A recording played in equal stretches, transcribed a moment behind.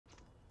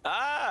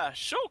Ah,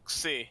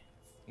 Shoxy!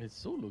 It's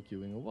solo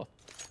queuing or what?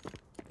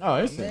 Oh,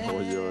 is it?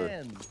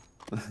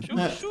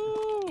 Man.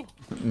 Shoo!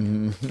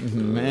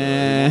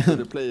 Man. He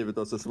wanted to play with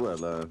us as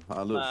well.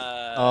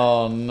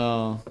 Oh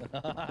no.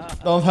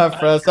 Don't have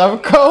friends. I'm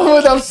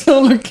cold. I'm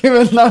solo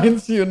queuing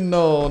lines. You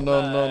know.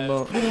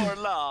 No. Poor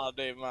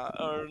lady, man.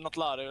 Or not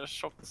lady,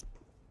 Shoxy.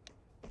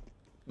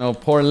 No,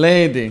 poor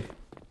lady.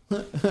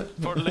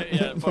 Poor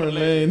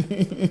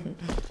lady.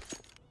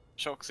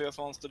 Shoxy just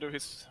wants to do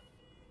his...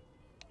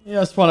 He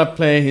just wanna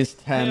play his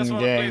 10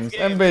 games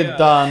and be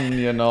done,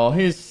 you know.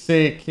 He's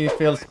sick, he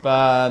feels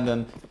bad,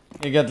 and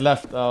he get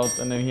left out,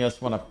 and then he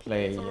just wanna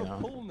play, you know.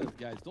 Opponent,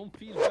 guys, don't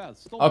feel bad.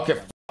 Stop. Okay,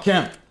 f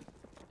him.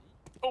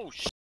 Oh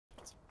shit!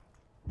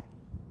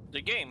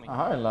 The gaming.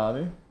 Hi,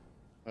 laddie.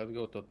 Let's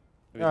go to.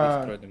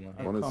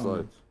 One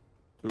inside.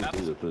 Two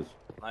either, please.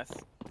 Nice.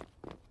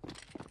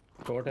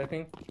 Short, I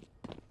think.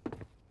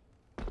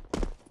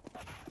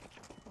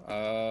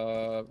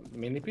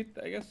 Mini pit,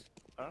 I guess.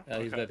 Yeah,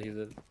 he's dead. He's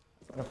dead.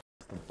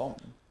 Bomb.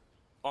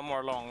 One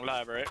more long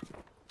library.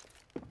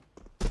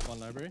 One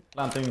library.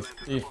 Planting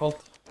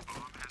default.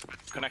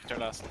 Connector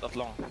last, that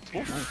long.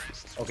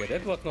 Nice. Okay,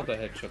 that was not a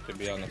headshot, to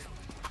be honest.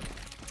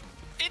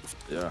 It's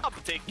Yeah.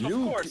 uptick,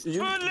 You- of course. you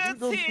Bullets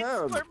don't hit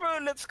have- where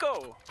bullets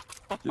go.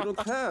 You don't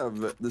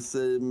have the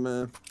same,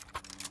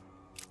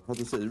 how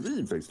to say,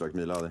 reflex like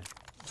me, Ladi.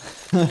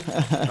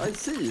 I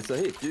see it's a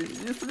hit. You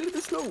just a little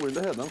bit slower in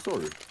the head, I'm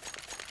sorry.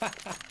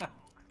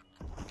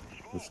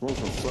 The smoke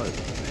on side.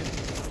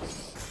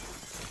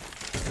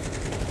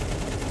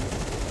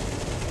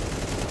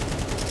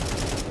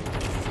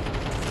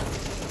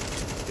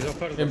 He's on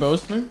front. Can you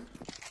boost me?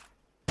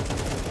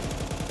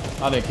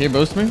 Laddie, can you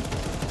boost me?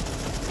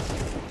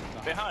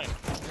 Behind.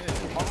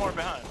 One more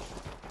behind.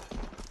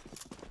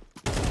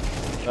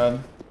 Dead.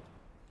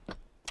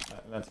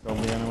 Let's go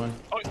me anyway.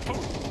 Oh,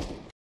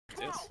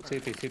 yes.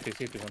 CT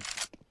one.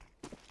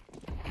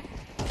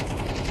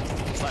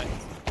 Side.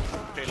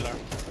 Pillar.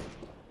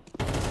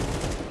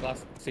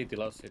 Last CT.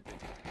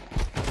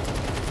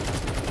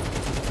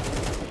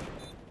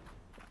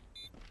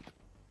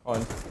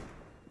 Coin.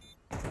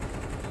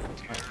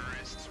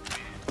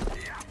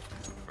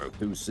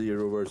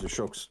 2-0 versus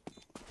Shocks.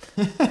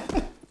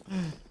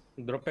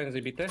 Drop en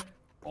ZBT.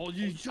 Oh,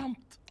 you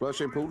jumped.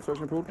 Flashing pool.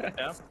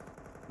 Yeah.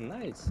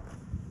 Nice.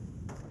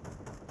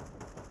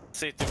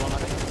 City one, I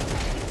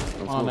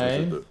think. On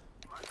A.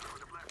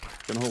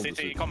 Can hold the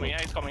City coming,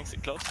 yeah, he's coming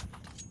close.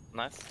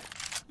 Nice.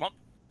 One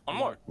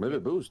more. Maybe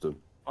boost him.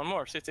 One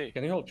more, City.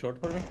 Can you hold short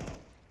for me?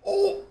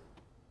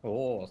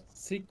 Oh,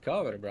 sick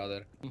cover,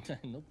 brother. No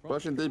problem.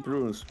 Flashing deep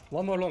ruins.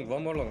 One more long.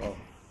 Oh,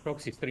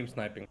 proxy stream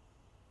sniping.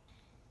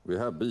 We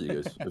have B,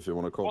 guys, if you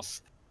want to call.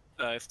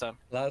 It's them.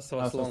 Last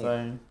was That's what I'm long.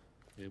 saying.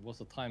 It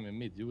was a time in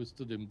mid. You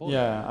stood in both.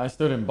 Yeah, I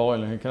stood in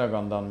boiler. He could have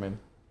gone down mid.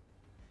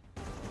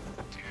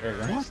 There you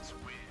go.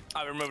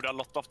 I removed a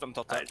lot of them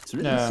total.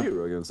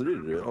 3-0 against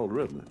Ridley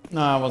already.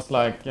 No, I was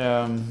like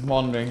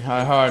wondering.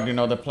 I heard, you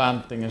know, the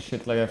planting and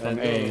shit like that from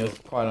A is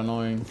quite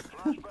annoying.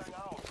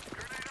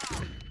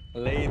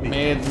 Lady.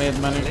 Mid, many.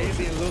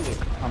 Lady and Lulu.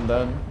 I'm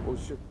dead. Oh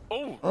shit.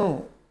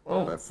 Oh!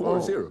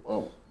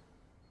 4-0.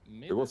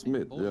 Mid, It was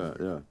mid, both. yeah.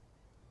 I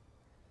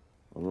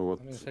don't know what.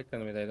 I'm in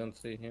second mid, I don't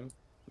see him.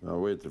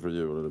 I'm waiting for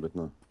you a little bit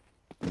now.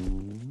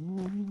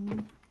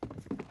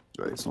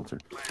 Yeah, it's not here.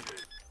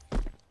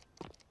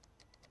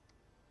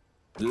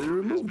 You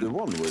removed the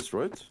one ways,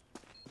 right?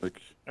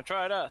 Like, I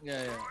try that.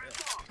 Yeah.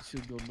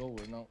 Should go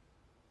lower now.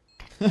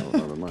 oh,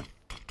 never mind.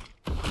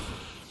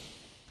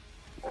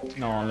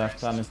 No, on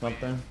left hand is not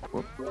there.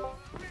 What?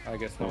 I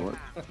guess Oh, not. what?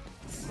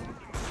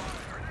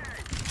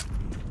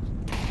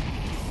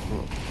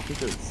 Oh, I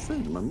think I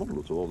failed my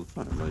Molotov all the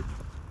time. Like,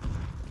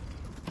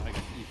 I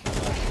guess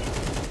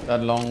equal.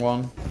 That long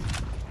one.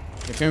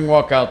 You can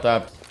walk out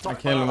that. I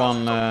killed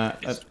one.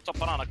 It's top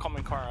banana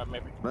coming car,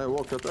 maybe. I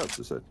walk at that,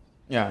 you say?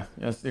 Yeah,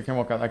 yes, you can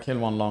walk out. I killed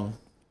one long.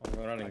 I'm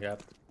running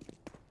gap.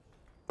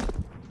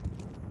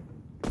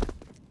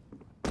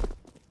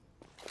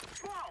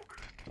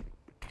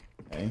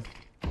 Okay.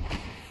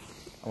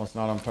 I was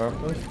not on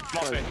purpose.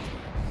 Moppy.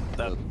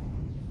 Dead.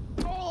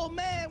 Oh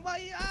man, why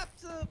you up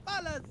to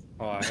balance?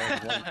 Oh, I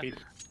have one pit.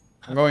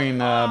 I'm going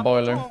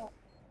boiler.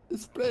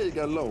 It's playing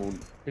alone.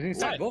 He's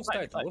inside, both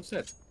Side.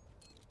 sides.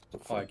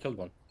 Oh, I killed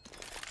one.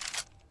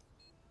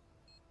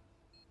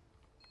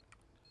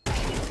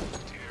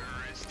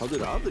 How did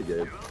the other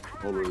game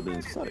already be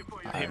inside?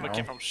 He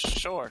came from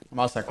short.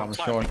 Must have come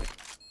short.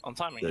 On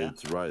timing, Yeah, yeah.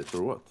 it's right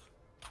or what?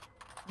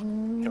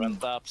 He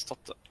went up,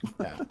 stopped it.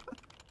 Yeah.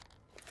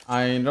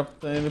 I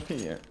dropped the AVP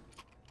here.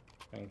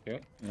 Thank you.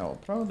 No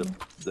problem.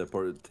 The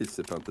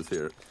participant is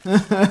here.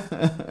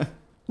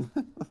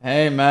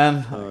 Hey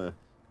man, Oh,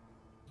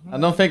 I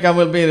don't think I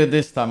will beat it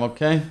this time,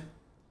 okay?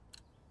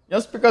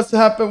 Just because it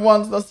happened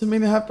once doesn't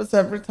mean it happens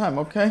every time,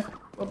 okay?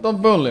 But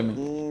don't bully me.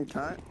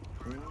 okay.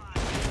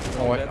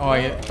 Oh wait, oh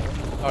yeah.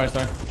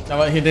 Sorry.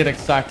 No, he did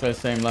exactly the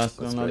same last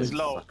That's one. right. It's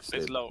low, Sucks,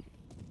 it's dude. low.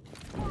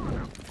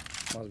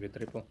 Must be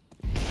triple.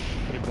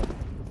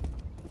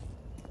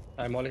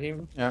 I molly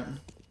him. Yeah.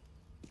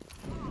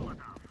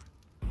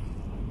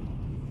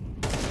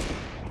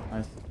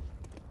 Nice.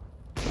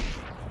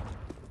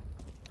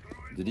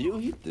 Did you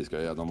hit this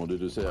guy, Adam, or did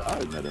you say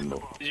I met him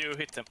though? You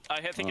hit him. I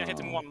think I hit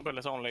him 1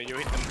 bullet only. You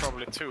hit him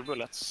probably 2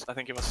 bullets. I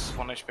think it was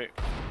 1 HP.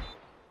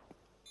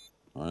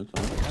 Alright.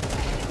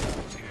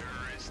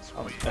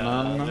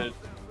 Banana.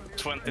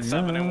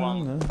 27 in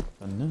 1.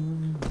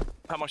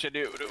 How much did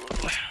you do?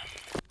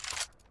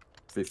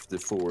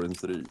 54 and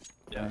 3.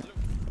 Yeah.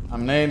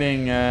 I'm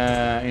nading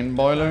in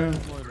boiler.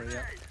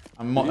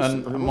 I'm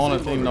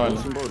monitoring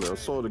boiler. I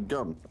saw the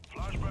gun.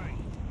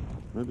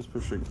 Maybe he's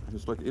pushing.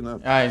 He's like in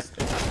up. Yeah, he's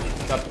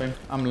stepping.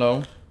 I'm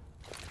low.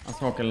 I'm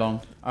smoking long.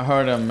 I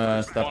heard him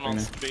One stepping on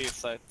in. B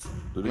site.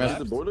 Did you hit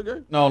the boiler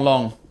guy? No,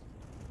 long.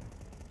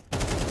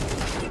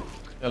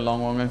 Still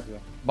long one.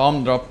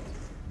 Bomb drop.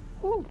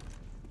 Where'd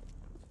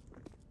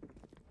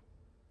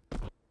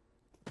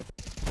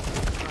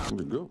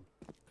it go?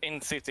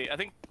 In CT. I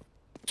think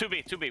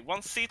 2B, 2B.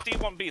 1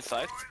 CT, 1 B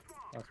site.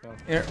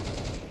 Here.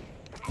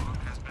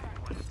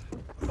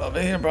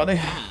 Over here, buddy.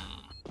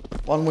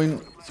 1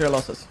 win, 0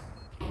 losses.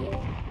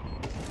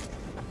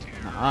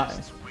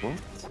 Nice. What?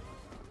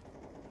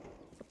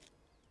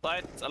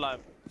 Site alive.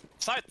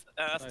 Site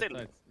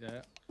still.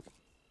 Yeah.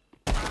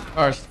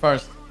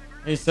 First.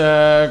 He's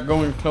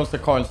going close to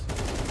coils.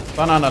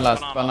 Banana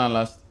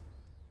last.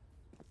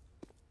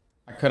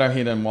 I could have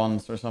hit him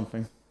once or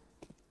something.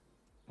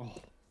 Oh.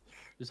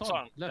 You saw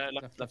Sorry, him.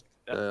 left.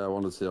 I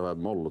wanted to see how I had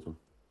Molotov.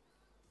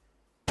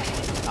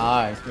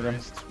 Nice, good one.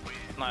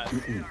 Nice.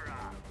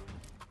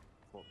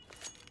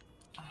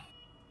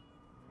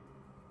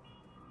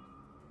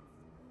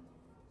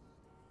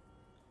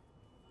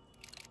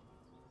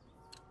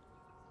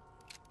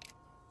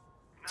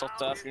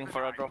 Not asking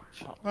for a drop.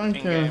 Thank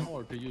in you. game.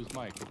 Or to use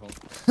microphone.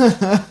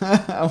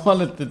 I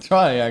wanted to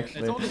try It's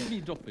actually. only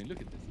me dropping.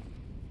 Look at this.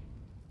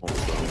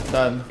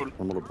 Dead.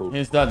 I'm on a pool.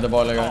 He's dead, the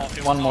boiler guy. he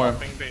was One more.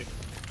 stopping B.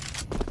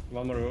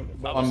 One more room.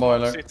 I One was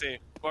boiler. City.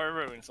 Or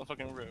ruins. I'm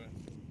fucking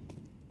ruins.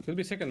 Could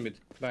be second mid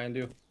behind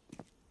you.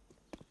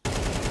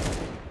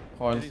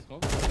 Coils. Did he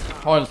smoke?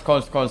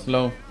 Coils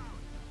low.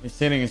 He's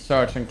sitting in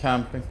search and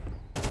camping.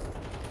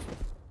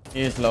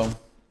 He is low.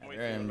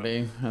 They're in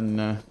B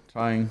and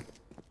trying.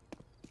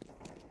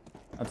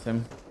 That's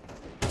him.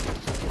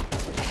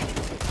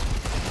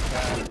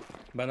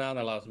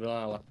 Banana last.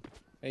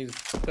 He's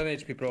 10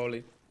 HP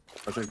probably.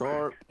 I think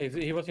car.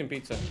 He was in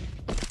pizza.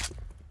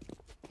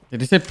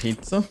 Did you say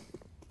pizza?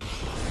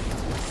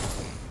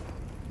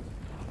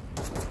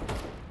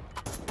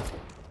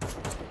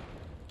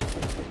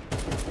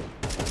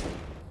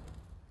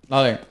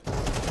 Nothing.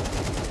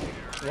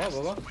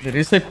 What? Did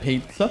you say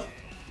pizza?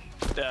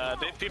 People Yeah,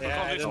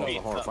 call I it don't know. It's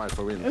a hard pizza. fight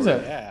for win. Is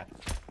it? Yeah.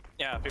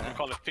 Yeah, people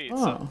call it pizza.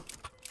 Oh.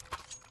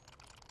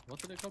 What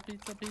do they call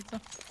pizza?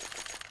 Pizza?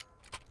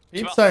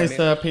 Pizza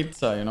is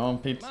pizza, you know.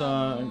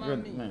 Pizza,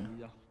 good.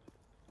 Yeah.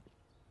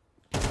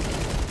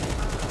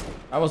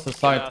 That was the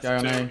site guy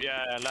on A.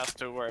 Yeah, last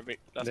 2 were B.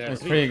 Last Yeah. two.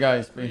 There's 3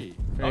 guys. Three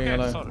Okay,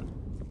 alive. sorry.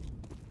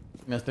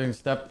 He's doing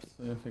steps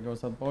if he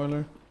goes at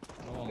boiler.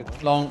 Oh,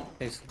 Long.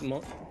 he's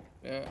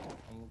yeah.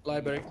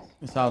 Library.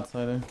 He's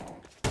outside there.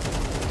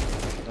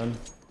 Done.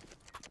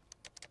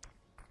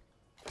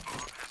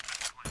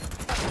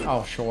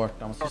 Oh, short.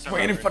 I was just Short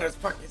waiting library. for this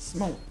fucking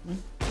smoke.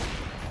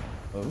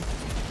 Oh.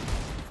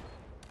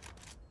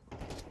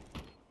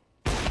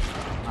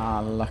 Ah,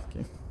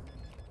 lucky.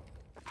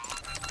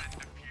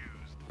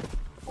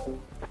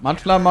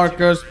 Much love,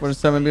 Marcus, for the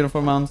 7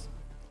 beautiful months.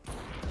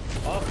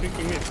 Oh,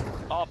 freaking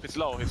mid. Up, he's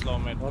low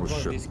mid. What was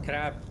shit. this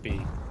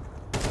crappy?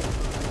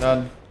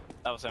 Dead.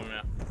 That was him,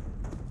 yeah.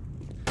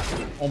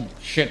 Oh,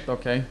 shit,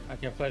 okay. I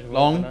can flash one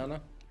Long.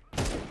 banana.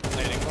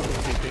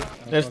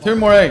 Nading. There's 2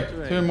 more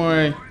A. 2 more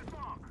A.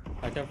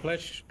 I can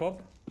flash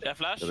pop. Yeah,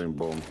 flash. Getting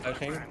bomb.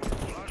 Flashing. I'm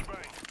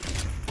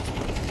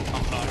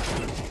flash.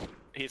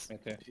 He's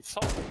Okay.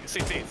 soft.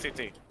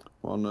 CT.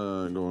 One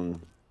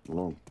going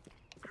long.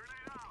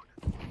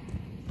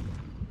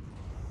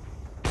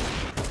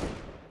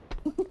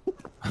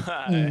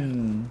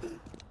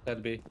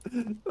 That'd be.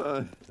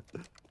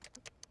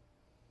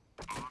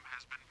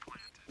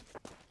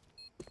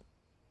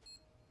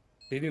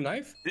 Did you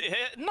knife?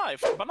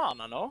 Knife,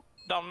 banana, no?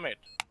 Down mid.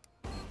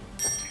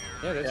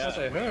 Yeah, that's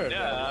what I heard.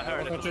 Yeah, I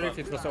heard was it not as sure well. if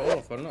it was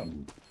off or not.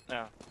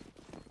 Yeah.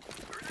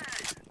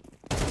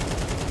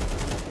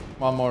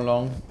 One more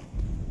long.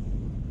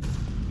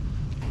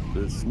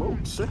 The smoke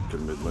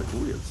second mid, like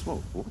weird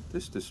smoke. What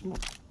is this smoke?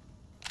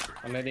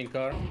 I'm heading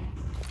car.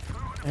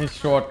 He's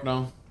short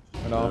now.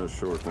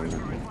 Short one.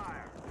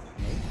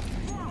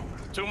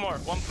 2 more.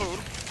 1 pool.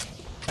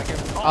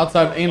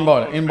 Outside, in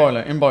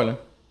boiler.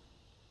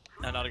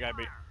 Another guy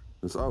B.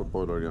 It's out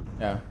boiler again.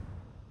 Yeah.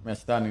 We're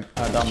standing.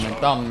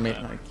 Down mid.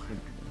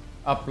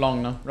 Up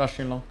long now.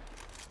 Rushing long.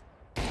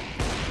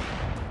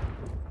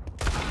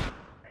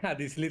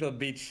 This little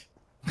bitch.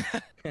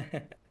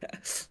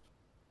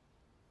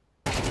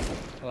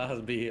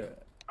 Last B. Oh,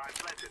 I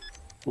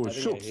think I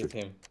shots hit it.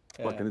 him.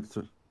 Fuck, I need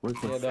to. Where's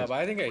my Yeah, face? but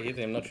I think I hit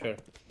him, not sure.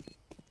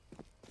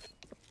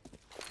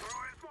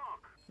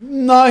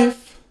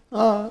 Knife!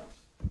 Ah.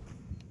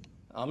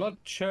 I'm not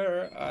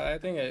sure. I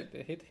think I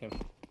hit him.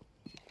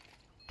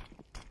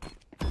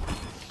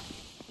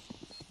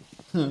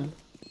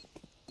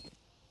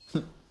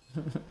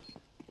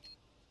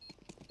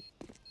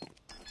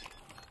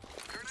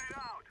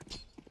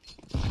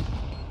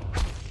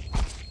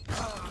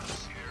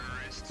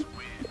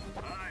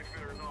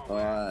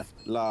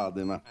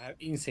 Ladima. I have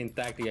insane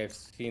tactic I've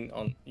seen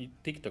on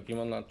TikTok. You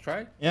wanna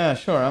try? Yeah,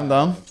 sure, I'm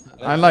down.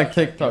 I like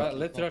TikTok.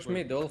 Let's rush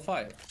mid, all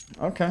 5.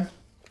 Okay.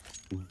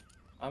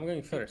 I'm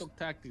going first. TikTok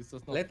tactics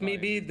does not Let me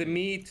fly. be the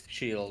meat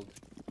shield.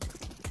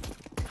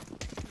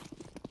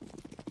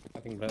 I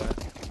think better.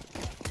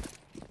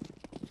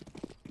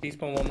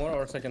 T-spawn one more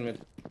or second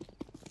mid?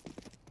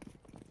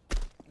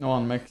 No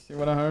one makes you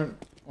what I heard.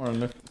 Or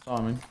looked,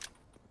 saw me.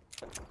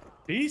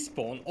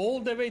 T-spawn? All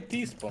the way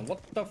T-spawn?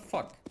 What the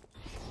fuck?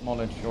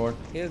 Mullet short.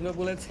 He has no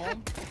bullets.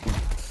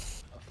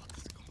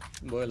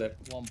 Boiler.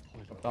 1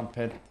 point. Down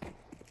pit.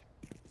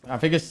 I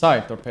think it's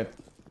sight or pit.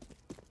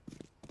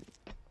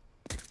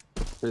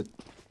 Shit.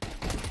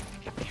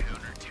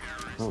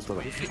 Oh,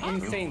 sorry.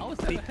 Insane How is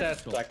that a thick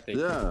ass headshot? tactic.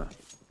 Yeah.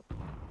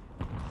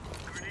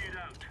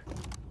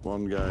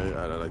 One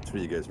guy, like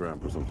 3 guys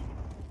ramp or something.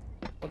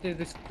 What is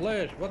this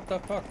flash? What the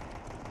fuck?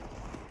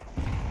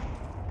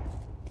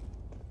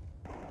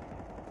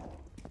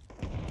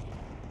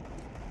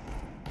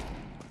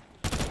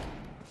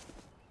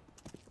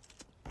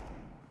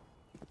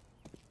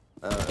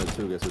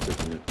 Two guys are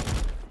taking it.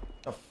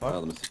 The fuck?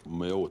 Ja,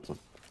 de är åt så.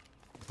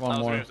 One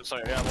more.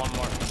 Sorry, yeah, one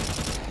more.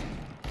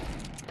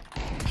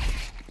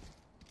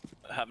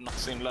 I have not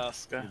seen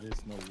last guy. There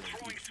is no way.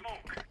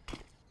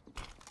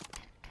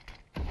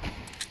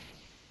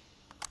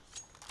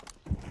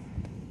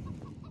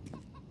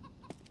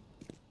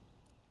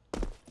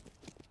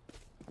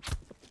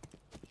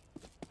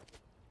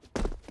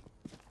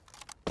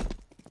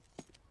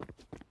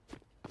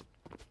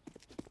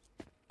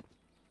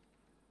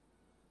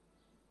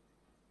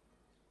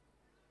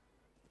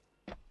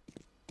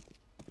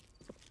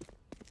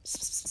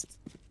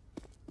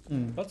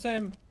 What's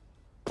him?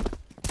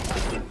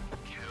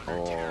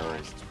 Oh.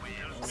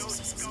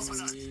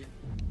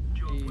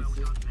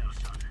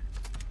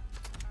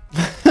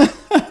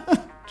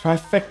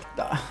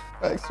 Trifecta.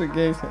 Extra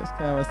games, can I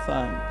have a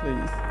sign,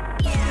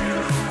 please?